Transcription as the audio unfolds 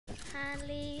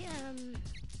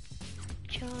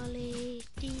Charlie,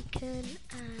 Deacon,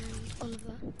 and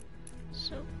Oliver.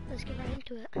 So let's get right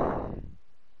into it.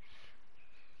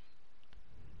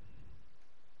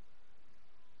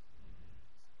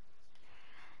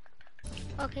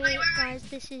 Okay guys,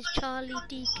 this is Charlie,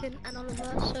 Deacon, and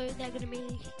Oliver, so they're going to be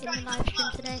in the live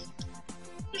stream today.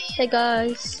 Hey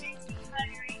guys.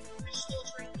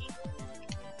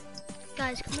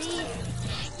 Guys, can we...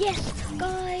 Yes!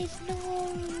 Guys, no!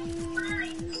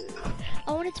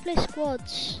 I wanted to play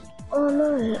squads. Oh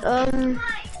no,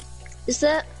 is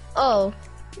there... Oh,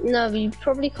 no, we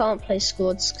probably can't play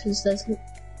squads because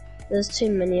there's too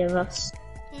many of us.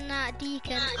 Nah,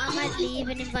 Deacon, I might leave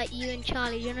and invite you and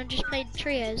Charlie. Do you wanna just play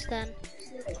trios then?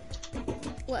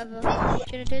 Whatever. Do you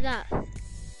wanna do that?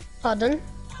 Pardon?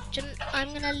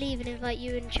 I'm gonna leave and invite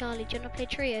you and Charlie. Do you wanna play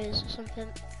trios or something?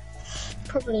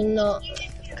 Probably not,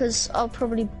 because I'll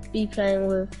probably be playing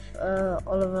with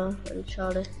Oliver and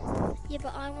Charlie. Yeah,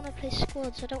 but I wanna play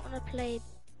squads. I don't wanna play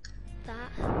that.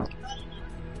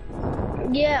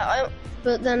 Yeah,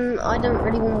 but then I don't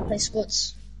really want to play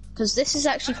squads. Because this is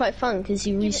actually quite fun, because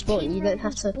you respawn and you don't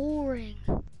have to... Boring.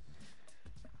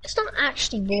 It's not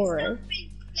actually boring.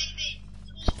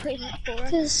 It's pretty much boring.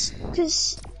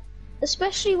 Because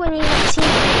especially when you have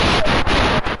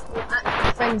teammates, you're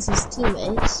actually friends as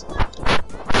teammates.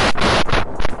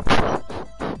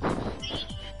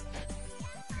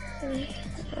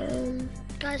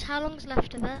 Guys, how long's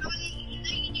left of it?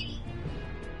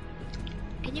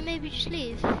 Can you maybe just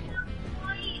leave?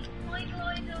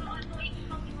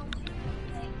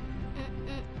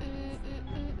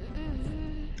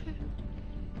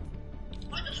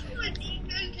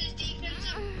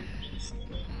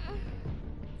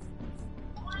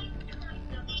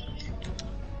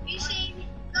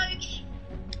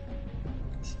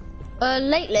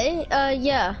 Lately,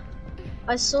 yeah.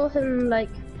 I saw him like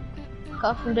a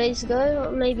couple days ago,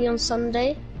 or maybe on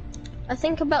Sunday. I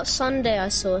think about Sunday I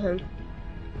saw him.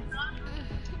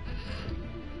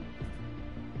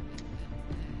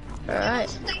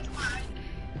 Alright.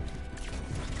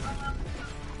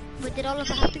 But did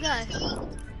Oliver have to go?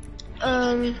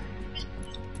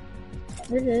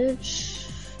 Village.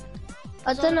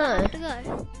 I Does don't Oliver know. have to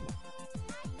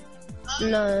go?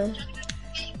 No.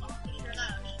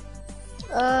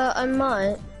 I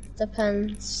might.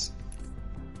 Depends.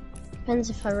 Depends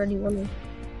if I really want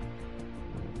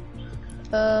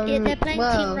to. Yeah, they're playing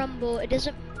well, Team Rumble. It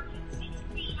doesn't.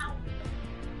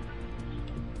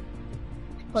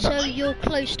 Hold So up. you're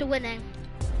close to winning.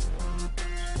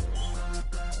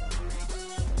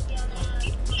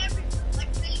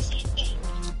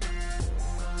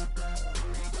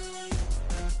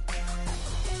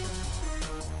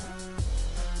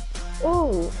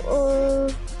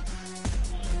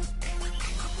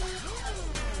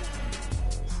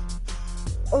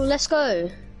 Oh, let's go.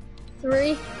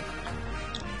 3.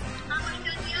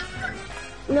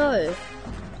 No.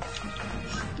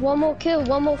 One more kill,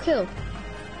 one more kill.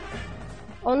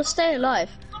 I wanna stay alive.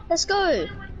 Let's go.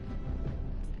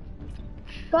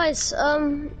 Guys,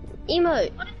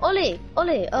 emote. Ollie,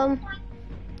 I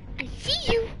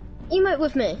see you. emote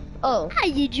with me. Oh.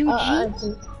 Hiya,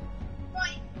 Juji.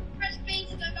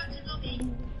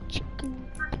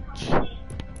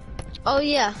 Oh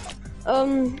yeah.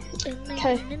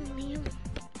 Okay.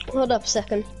 Hold up a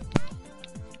second.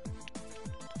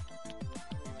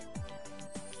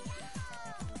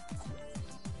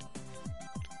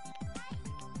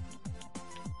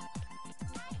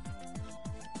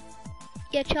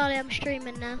 Yeah, Charlie, I'm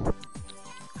streaming now.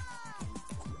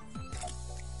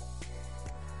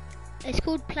 It's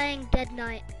called Playing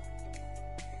Deadnite.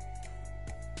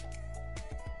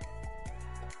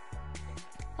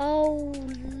 Oh,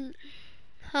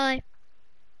 hi.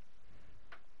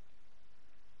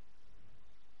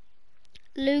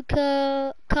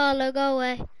 Luca, Carlo, go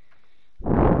away.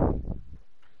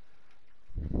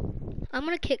 I'm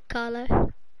gonna kick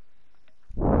Carlo.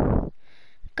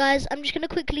 Guys, I'm just gonna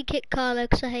quickly kick Carlo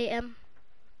because I hate him.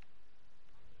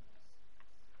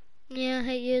 Yeah, I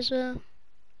hate you as well.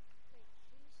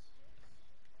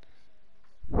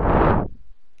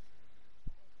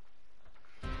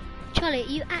 Charlie, are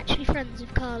you actually friends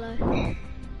with Carlo?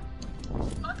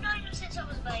 I've known him since I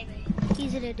was a baby.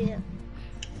 He's an idiot.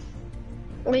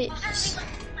 Wait. Are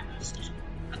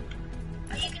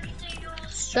you gonna do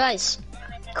yours? Guys,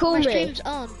 call My me. stream's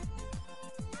on.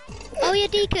 Oh yeah,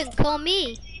 Deacon, call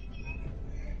me.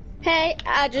 Hey,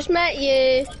 I just met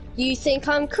you. You think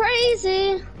I'm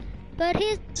crazy? But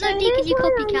here's no Deacon, you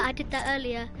copycat. I did that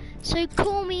earlier. So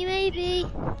call me maybe.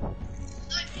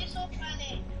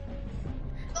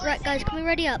 Right, guys, can we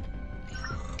ready up?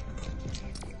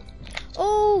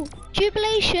 Oh,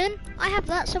 jubilation! I have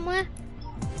that somewhere.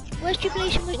 Where's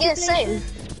Jubilation? Where's Yeah, Jubilation?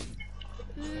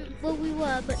 same. Well, we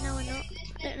were, but now we're not.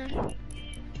 I don't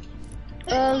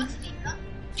know.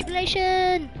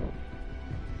 Jubilation!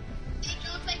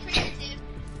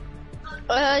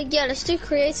 Yeah, let's do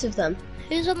creative then.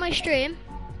 Who's on my stream?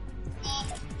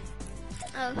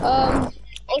 Oh.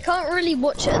 I can't really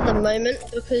watch it at the moment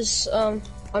because I'm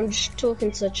just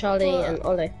talking to Charlie and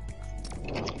Ollie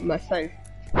on my phone.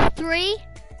 3,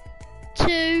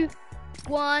 2,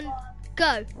 1,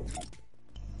 go.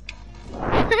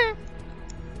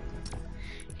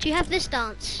 Do you have this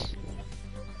dance?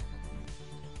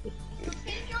 Can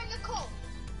you join the call?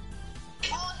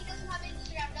 Oh, he doesn't have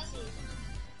Instagram, does he?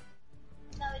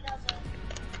 No, he doesn't.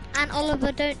 And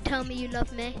Oliver, don't tell me you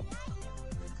love me.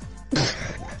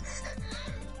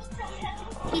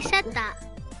 He said that.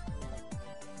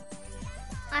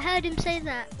 I heard him say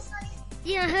that.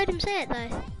 Yeah, I heard him say it though.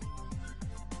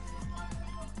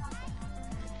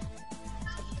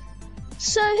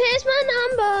 So here's my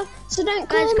number, so don't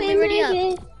call Guys, can me we ready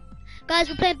maybe. up? Guys,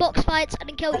 we're playing box fights. I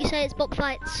don't care what you say, it's box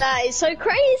fights. That is so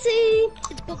crazy.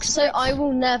 It's box So fights. I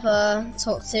will never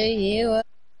talk to you.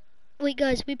 Wait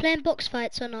guys, we playing box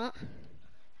fights or not?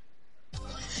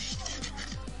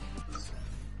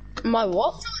 My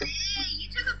what?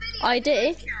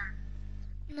 ID?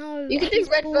 No. You can do ID's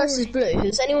red boring. versus blue.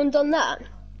 Has anyone done that?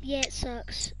 Yeah, it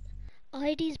sucks.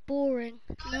 ID's boring.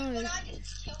 No.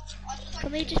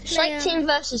 Can we just It's play? like team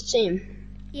versus team.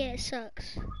 Yeah, it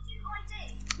sucks.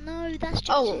 No, that's just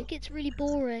Oh. it gets really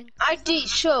boring. ID,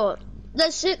 sure.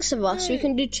 There's 6 of us. No, We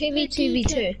can do no,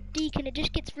 2v2v2. Deacon, it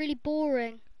just gets really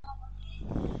boring.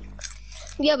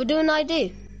 Yeah, we're doing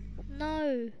ID.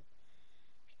 No.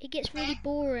 It gets really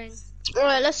boring.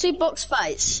 Alright, let's do box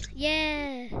fights.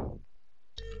 Yeah.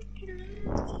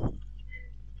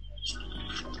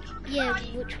 Yeah,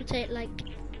 which would take like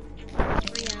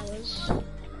 3 hours.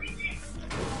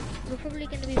 We're probably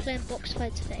going to be playing box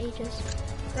fights for ages.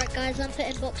 Right guys, I'm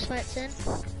putting box fights in.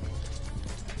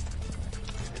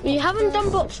 You haven't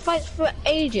done box fights for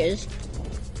ages,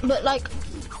 but like,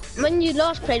 when you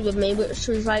last played with me, which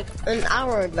was like an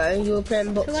hour ago, you were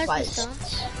playing box Who has fights. this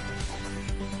dance?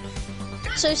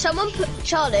 So someone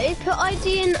Charlie, put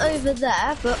ID in over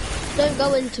there, but don't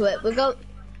go into it.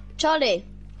 Charlie,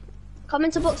 come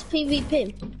into box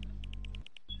PvP.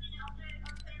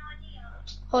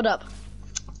 Hold up.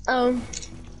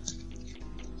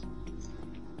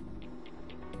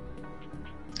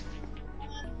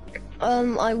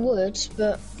 I would,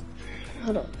 but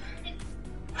hold up.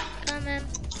 Come in.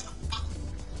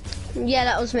 Yeah,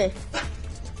 that was me.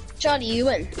 Charlie, you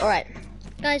win. All right.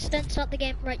 Guys, don't start the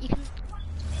game. Right, you can.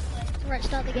 Right,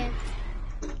 start the game.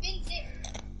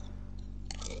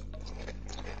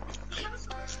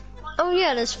 Oh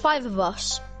yeah, there's 5 of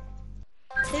us.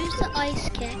 Who's the Ice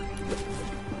King?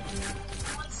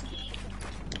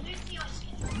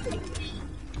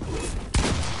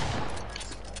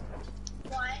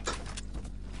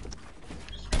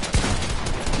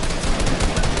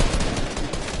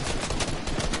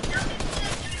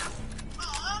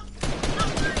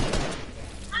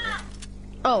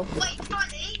 Oh.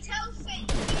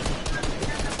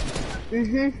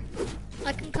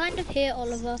 I can kind of hear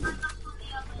Oliver.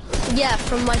 Yeah,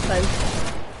 from my phone.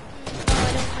 Oh,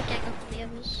 I don't want to gang up on the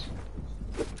others.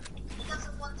 He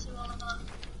doesn't want to, Oliver.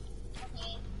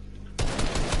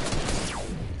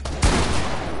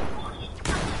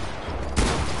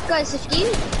 Guys,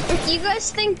 if you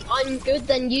guys think I'm good,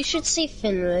 then you should see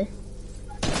Finley.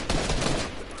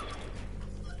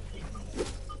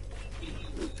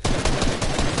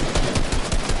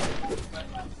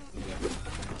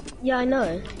 Yeah, I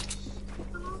know.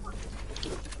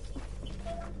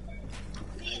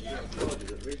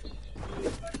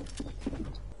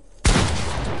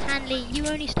 Hanley, you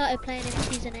only started playing in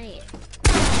season 8.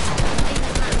 Not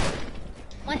even that.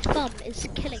 My thumb is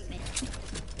killing me.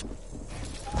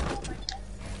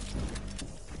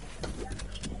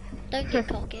 Don't get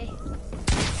cocky.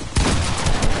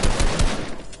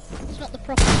 It's not the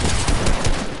proper.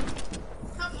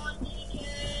 Come on, Deacon.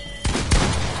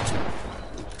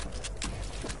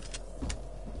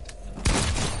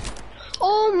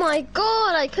 Oh my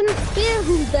god, I couldn't feel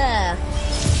him there.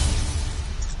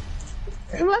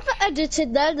 Whoever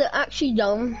edited that actually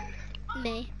done.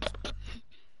 Me.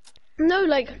 No,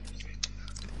 like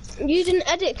you didn't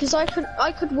edit because I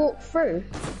could walk through.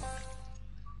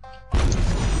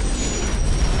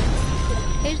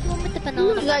 Who's the one with the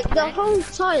banana Like the backpack? whole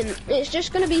time, it's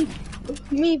just gonna be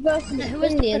me versus No, who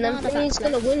has the Finley, and then banana Finley's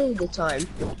backpack? gonna win all the time.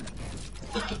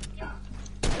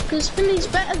 Because Finley's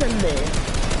better than me.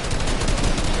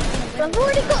 I've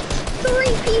already got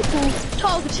 3 people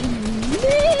targeting me.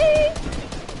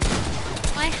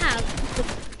 I have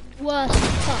worse than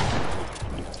fuck.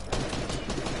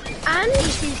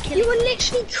 And you were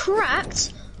literally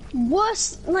cracked.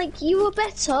 Worse, like you were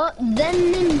better than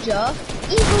Ninja,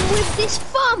 even with this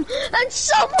thumb. And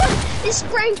someone is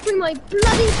spraying through my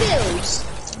bloody bills.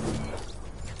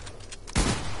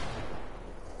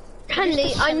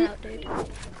 Hanley,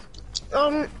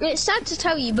 it's sad to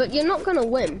tell you, but you're not gonna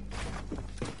win.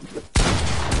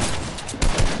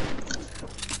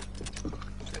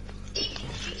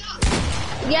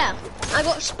 Yeah, I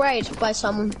got sprayed by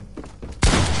someone.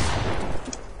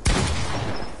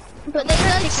 But they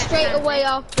died straight away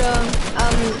after,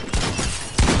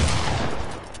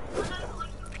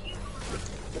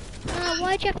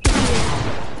 why'd you have to do it?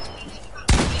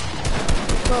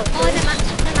 Well, Oh, the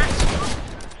mats.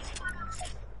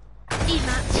 Need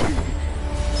mats.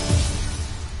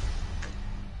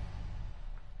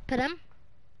 Put them.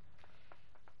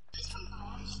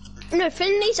 no,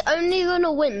 Finley's only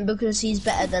gonna win because he's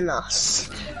better than us.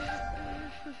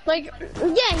 Like,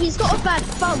 yeah, he's got a bad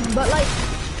thumb, but like,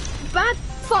 bad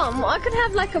thumb, I could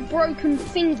have like a broken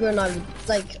finger and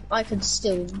I could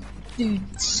still do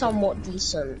somewhat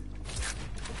decent.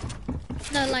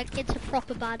 No, like it's a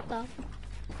proper bad thumb.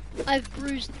 I've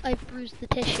bruised the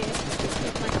tissue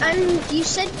with my thumb. And you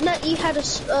said that you had a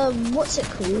what's it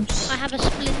called? I have a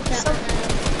splinter and a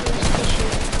bruised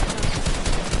tissue.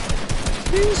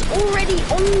 Who's already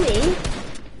on me?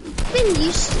 Finn,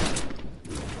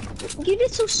 you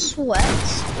little sweat.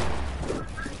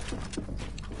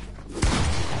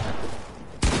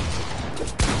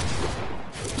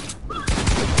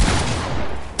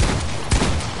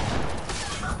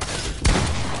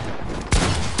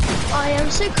 I am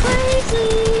so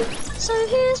crazy, so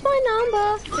here's my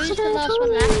number. Who's so the don't last call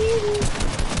one left? me.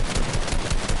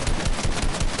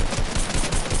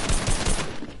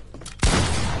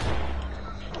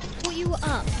 I thought you were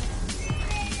up.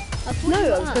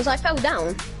 No, because I fell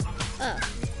down. Oh.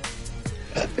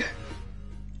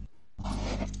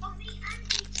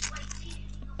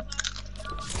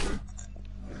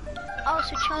 Oh,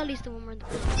 so Charlie's the one we're in the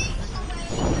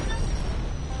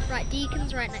Right,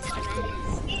 Deacon's right next to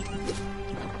me.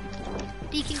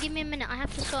 Deacon, give me a minute. I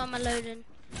have to sort out my loading.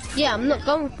 Yeah, I'm not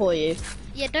going for you.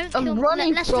 Yeah, don't I'm kill me.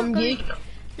 running from you.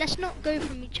 Let's not go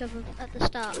from each other at the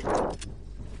start.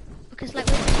 Because, like,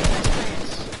 we're the two best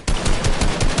players.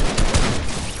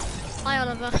 Hi,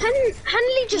 Oliver.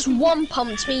 Hanley just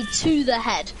one-pumped me to the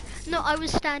head. No, I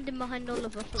was standing behind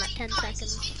Oliver for like 10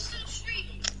 seconds.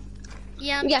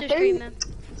 Yeah, I'm Yeah, still streaming.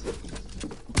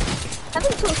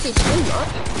 Haven't talked to you too much.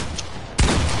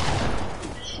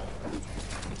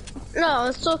 No, I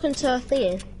was talking to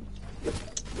Thea.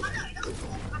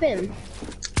 Finn.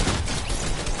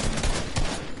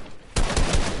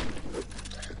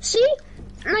 See?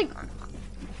 Like,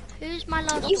 Who's my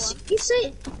last you one?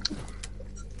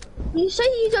 you say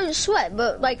you don't sweat,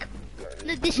 but like...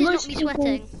 No, this is not me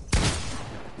sweating.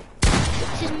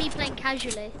 This is me playing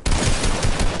casually.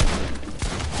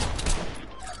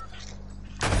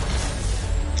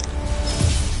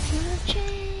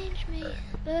 Change me,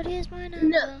 but here's my number.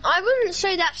 No, I wouldn't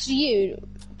say that's you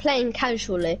playing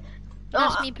casually.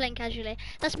 That's me playing casually.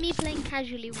 That's me playing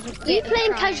casually with You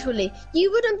playing casually.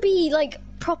 You wouldn't be like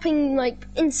propping like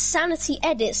insanity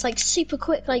edits like super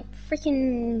quick like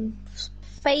freaking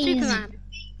phase. Superman.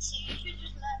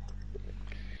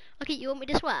 Okay, you want me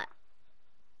to sweat?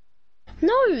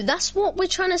 No, that's what we're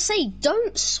trying to say.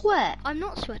 Don't sweat. I'm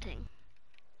not sweating.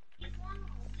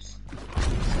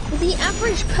 The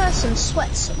average person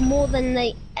sweats more than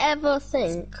they ever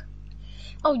think.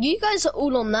 Oh, you guys are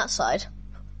all on that side.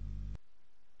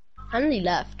 Hanley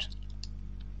left.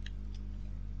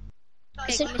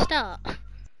 Okay, can we start?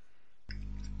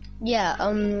 Yeah,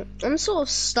 I'm sort of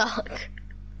stuck.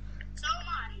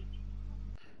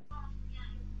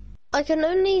 I can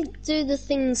only do the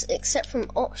things except from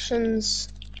options.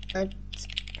 I'm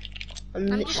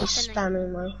literally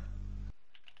spamming my. I can't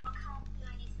do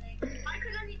anything. I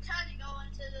could only turn and go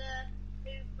onto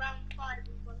the round 5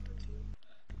 with 100.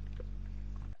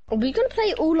 Are we gonna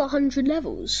play all 100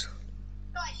 levels?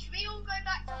 Guys, should we all go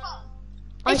back to home?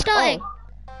 It's starting.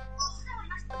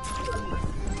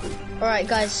 Alright,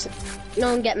 guys,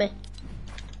 no one get me.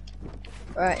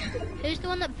 Alright. Who's the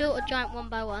one that built a giant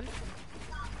 1x1?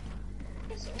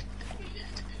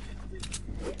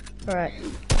 Alright.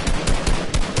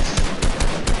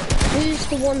 Who's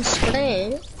the one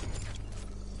spraying?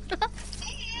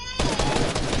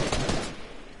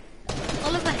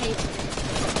 Oliver hates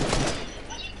me.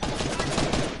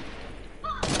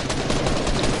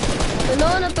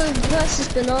 Banana versus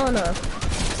banana.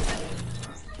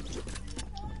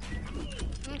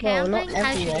 Okay, Well, I'm not playing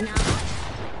casually everyone. now.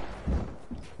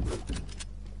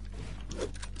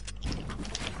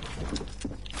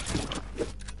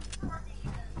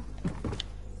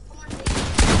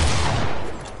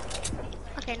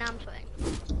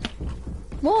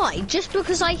 Why? Just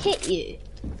because I hit you?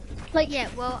 Like, Yeah,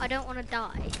 well, I don't want to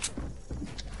die.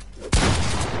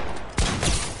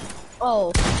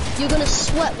 oh, you're gonna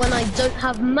sweat when I don't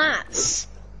have mats.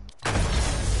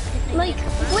 Like,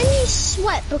 when you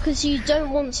sweat because you don't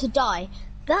want to die,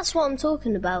 that's what I'm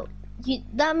talking about.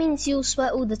 That means you'll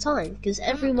sweat all the time, because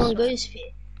everyone goes for you.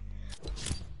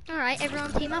 Alright,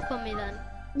 everyone team up on me then.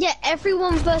 Yeah,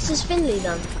 everyone versus Finley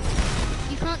then.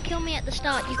 You can't kill me at the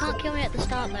start. You can't kill me at the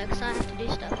start though, because I have to do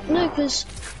stuff. No, because...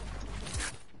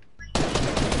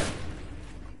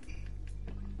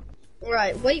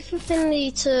 Right, wait for Finley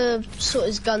to sort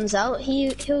his guns out.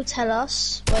 He'll tell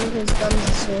us when his guns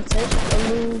are sorted,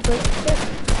 and we'll go for it.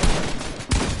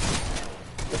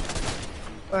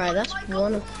 Right, that's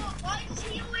one. Why does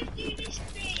he always do this to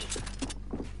me?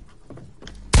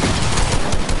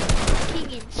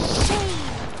 Fucking insane.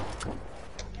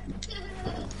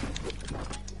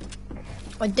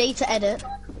 I data edit.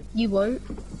 You won't.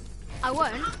 I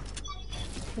won't.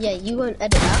 Yeah, you won't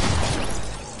edit that.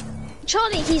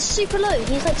 Charlie, he's super low.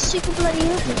 He's like super bloody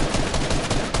low.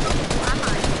 What am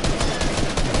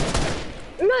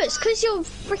I? No, it's because you're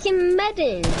freaking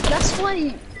medding. That's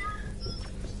why.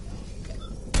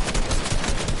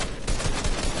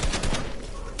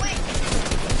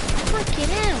 Fucking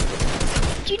hell.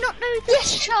 Do you not know this?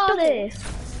 Yes, Charlie.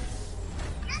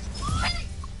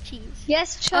 Jeez.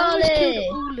 Yes, I almost Charlie.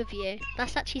 killed all of you.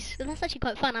 That's actually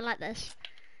quite fun. I like this.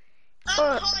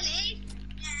 Alright. Harley.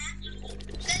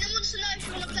 Then wants to know if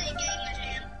you want to play a game with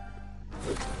him.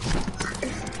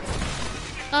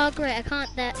 Oh great, I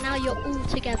can't. Now you're all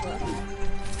together.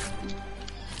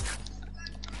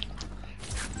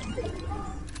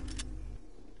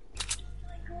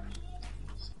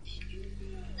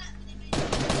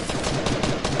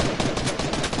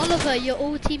 Oliver, you're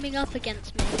all teaming up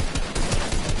against me.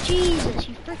 Jesus,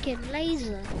 you freaking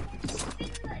laser.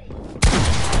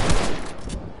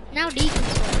 Now Deacon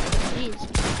sweat. Jeez.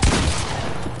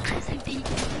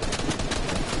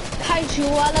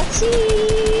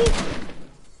 Casuality.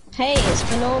 Hey, it's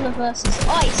banana versus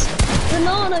ice.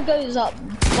 Banana goes up.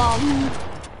 Bum.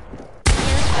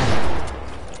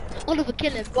 Oliver,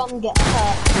 kill him. Bum get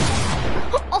hurt.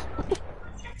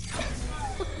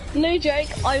 No joke.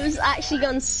 I was actually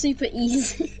going super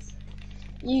easy.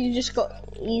 You just got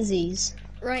easies.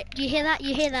 Right, do you hear that?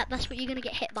 You hear that? That's what you're gonna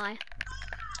get hit by.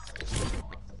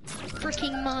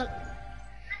 Freaking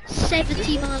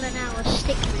 70 mile an hour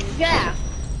stick move. Yeah.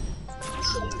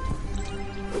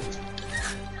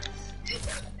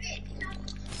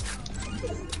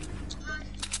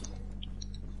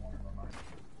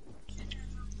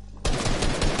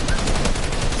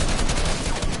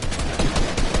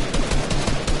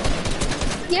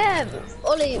 Yeah,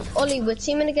 Ollie, we're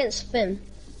teaming against Finn.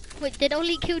 Wait, did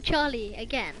Ollie kill Charlie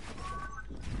again?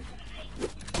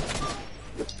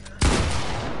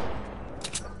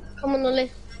 Come on,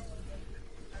 Ollie.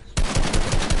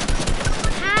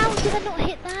 How did I not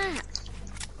hit that?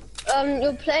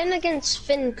 You're playing against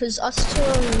Finn because us two are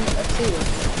on a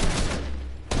team.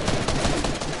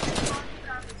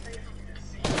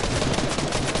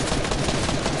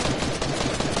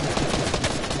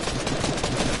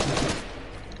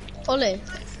 Ollie.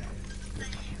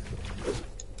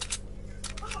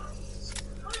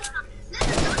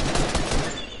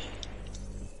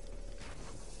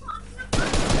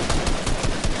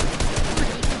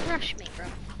 You can rush me, bro.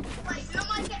 Wait, who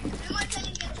am I playing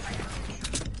against right now?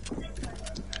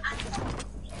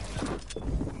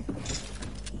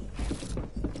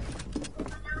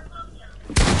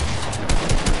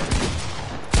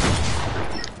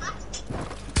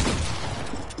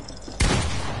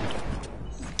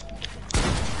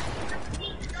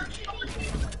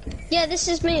 Yeah, this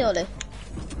is me, Ollie.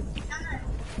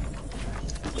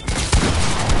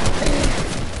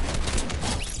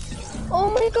 Oh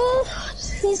my god,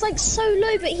 he's like so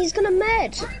low, but he's gonna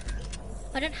med.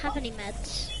 I don't have any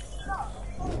meds.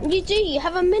 You do, you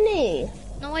have a mini.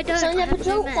 No, I don't. So I I never have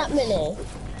no dropped that meds.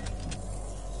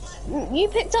 mini. You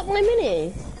picked up my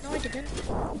mini. No, I didn't.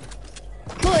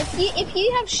 Well, if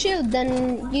you have shield,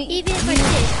 then you... Even if I did,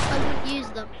 I wouldn't use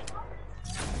them.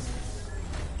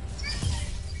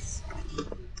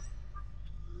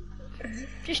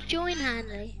 Just join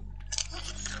Hanley.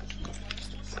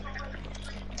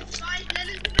 Guys, let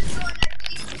us do it on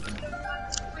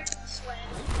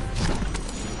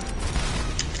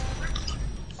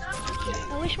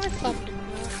I wish my thumb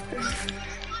didn't work.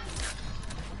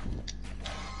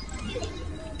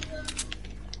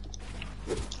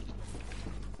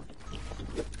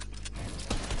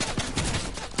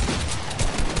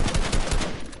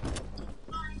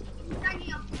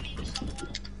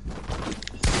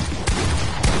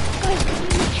 Guys, can you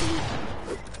literally...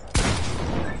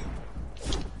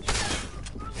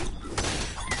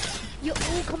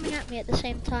 at the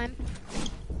same time.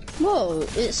 Whoa,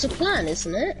 it's a plan,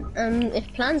 isn't it?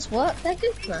 If plans work, they're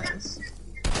good plans.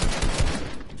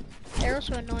 They're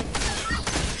also annoying.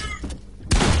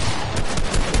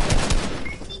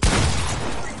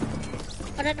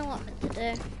 I don't know what I'm meant to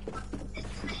do.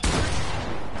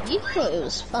 You thought it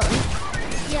was fun.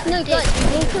 Yeah, No, I did. but you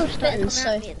will They feel started fitting, coming so...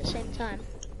 at me at the same time.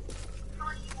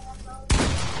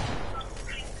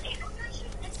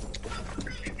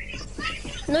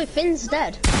 No, Finn's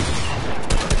dead.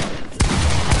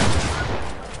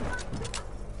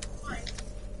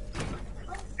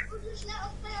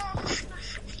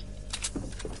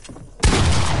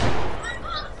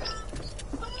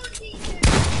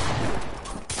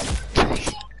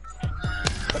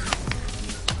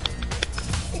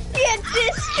 Get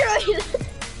destroyed!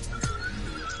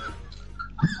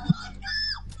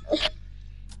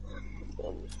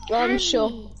 I'm sure.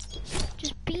 Andy,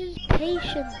 just be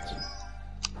patient.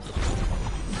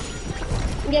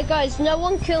 Yeah, guys, no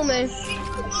one kill me.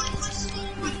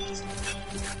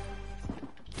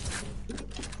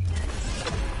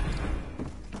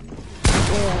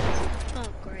 Oh,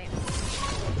 great.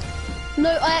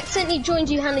 No, I accidentally joined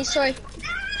you, Hanley, sorry.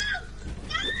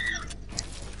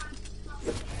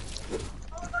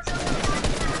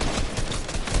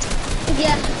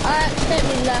 Yeah, I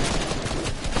accidentally left.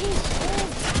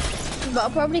 But I'll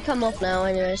probably come off now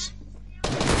anyways.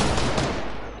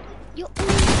 You're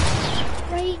always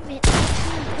spraying me.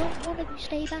 Don't one of you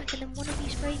stay back and then one of you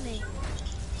spray me.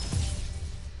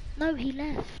 No, he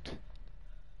left.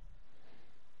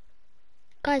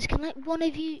 Guys, can like one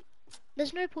of you...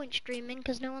 There's no point streaming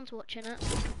because no one's watching it.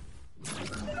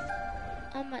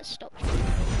 I might stop.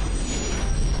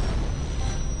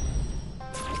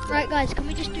 Right guys, can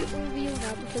we just do all real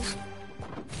now because...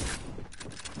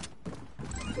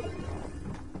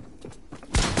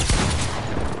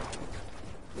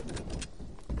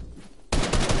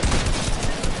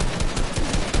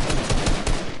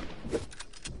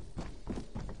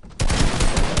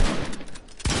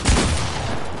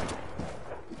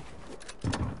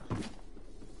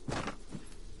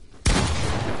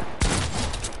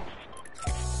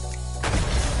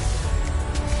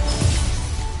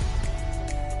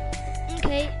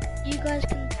 Okay, you guys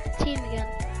can team again.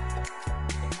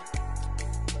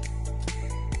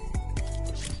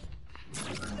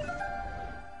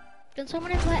 Can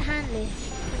someone invite Hanley?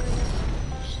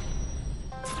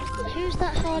 Who's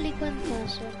that Harley Quinn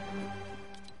person?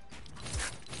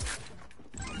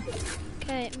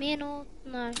 Okay, me and all?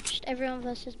 No, just everyone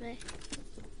versus me.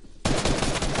 No,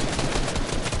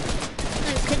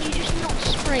 can you just not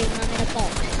spray when I'm in a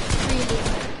box? Really?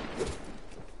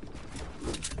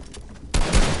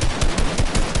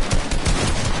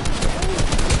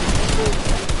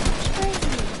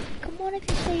 One of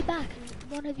you stay back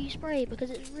and one of you spray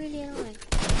because it's really annoying.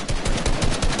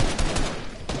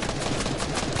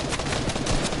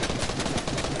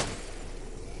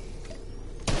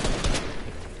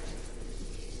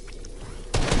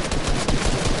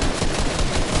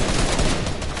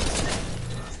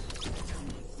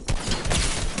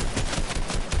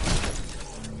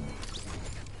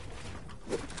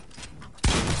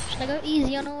 Should I go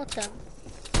easy on Autumn?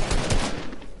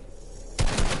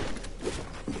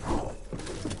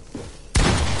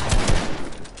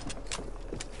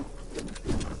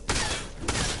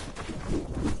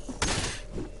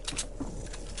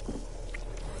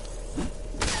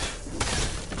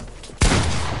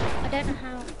 I don't know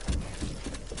how.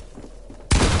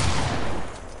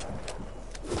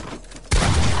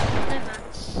 No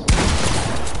mats.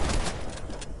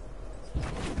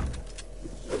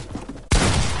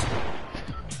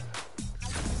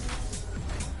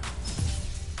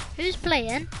 Who's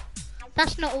playing?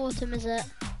 That's not Autumn, is it?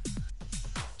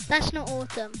 That's not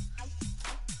Autumn.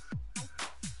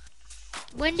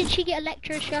 When did she get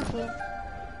Electro Shuffle?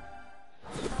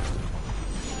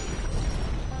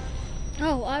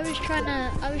 Oh, I was trying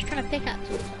to pickaxe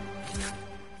Autumn.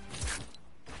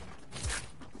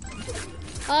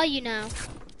 Are you now?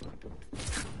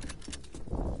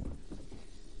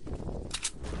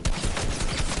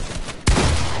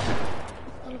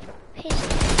 Oh, pissed.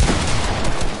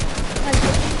 Guys,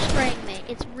 you're all spraying me.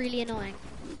 It's really annoying.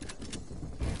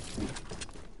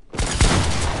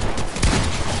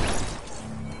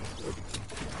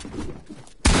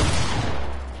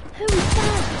 Who is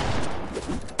that?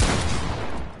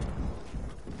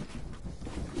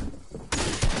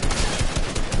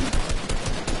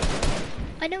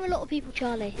 I know a lot of people,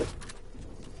 Charlie.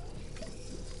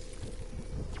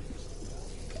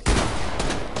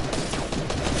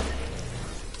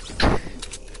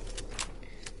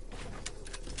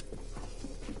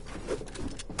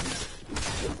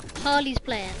 Harley's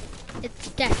playing. It's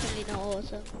definitely not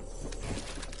awesome.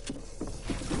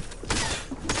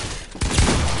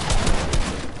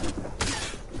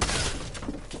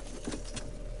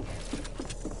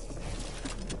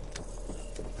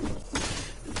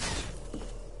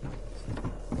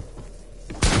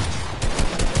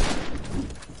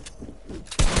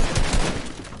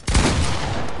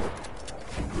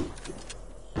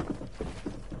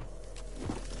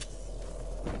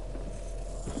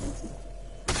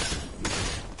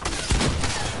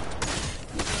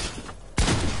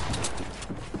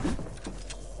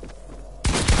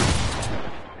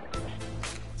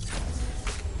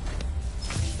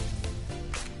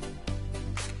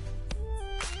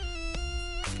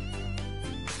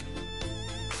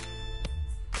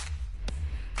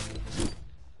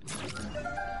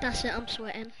 That's it, I'm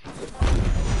sweating.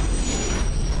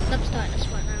 I'm starting to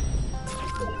sweat now.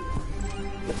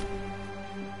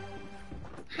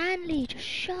 Hanley, just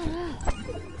shut up.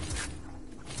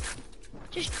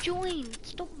 Just join,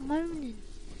 stop moaning.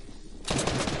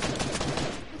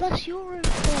 That's your own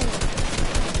fault.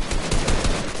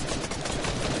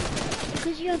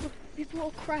 Because you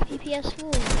bought a crappy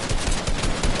PS4.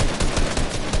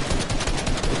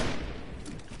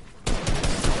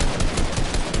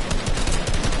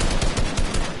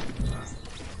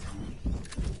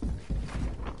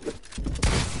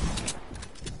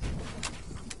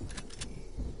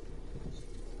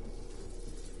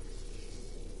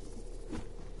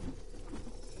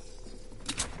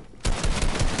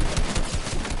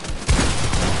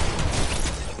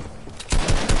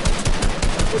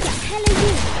 Who the hell are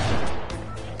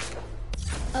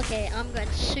you? Okay, I'm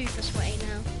getting super sweaty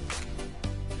now.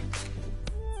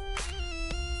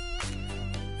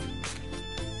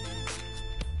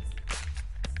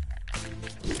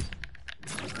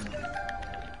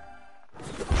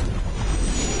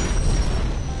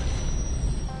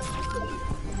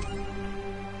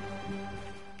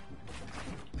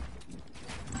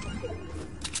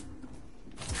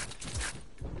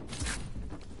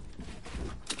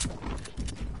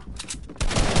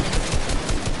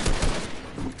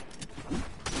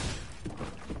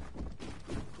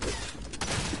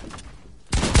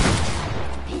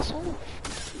 Piss off.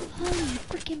 Oh, you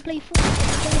freaking play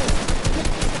Fortnite.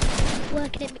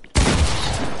 Working at McDonald's.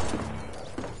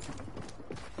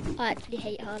 I actually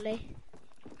hate Harley.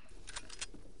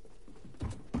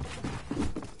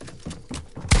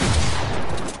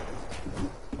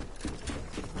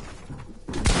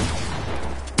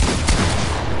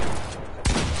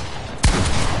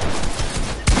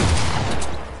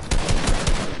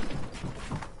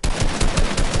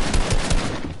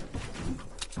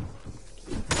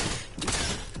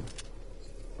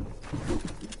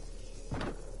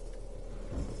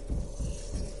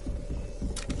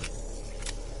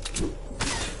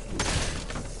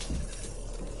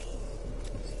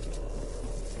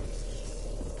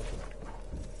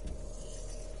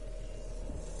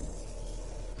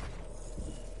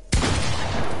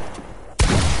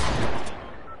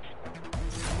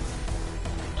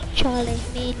 Charlie,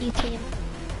 me and you team.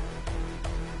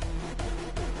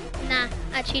 Nah,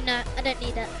 actually no, I don't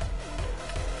need it.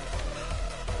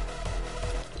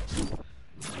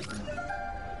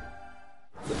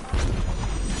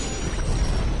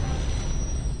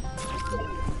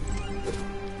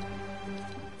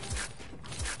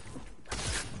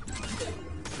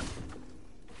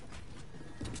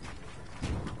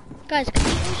 Guys, can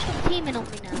you all stop teaming on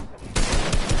me now?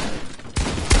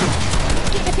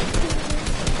 Get a bit cooler.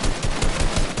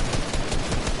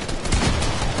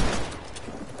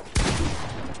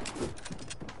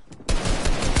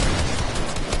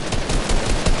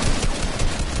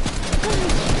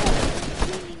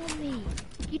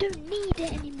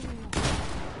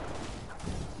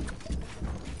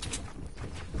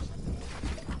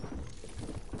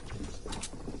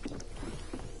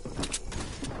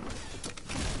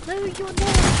 No, you're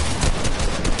not.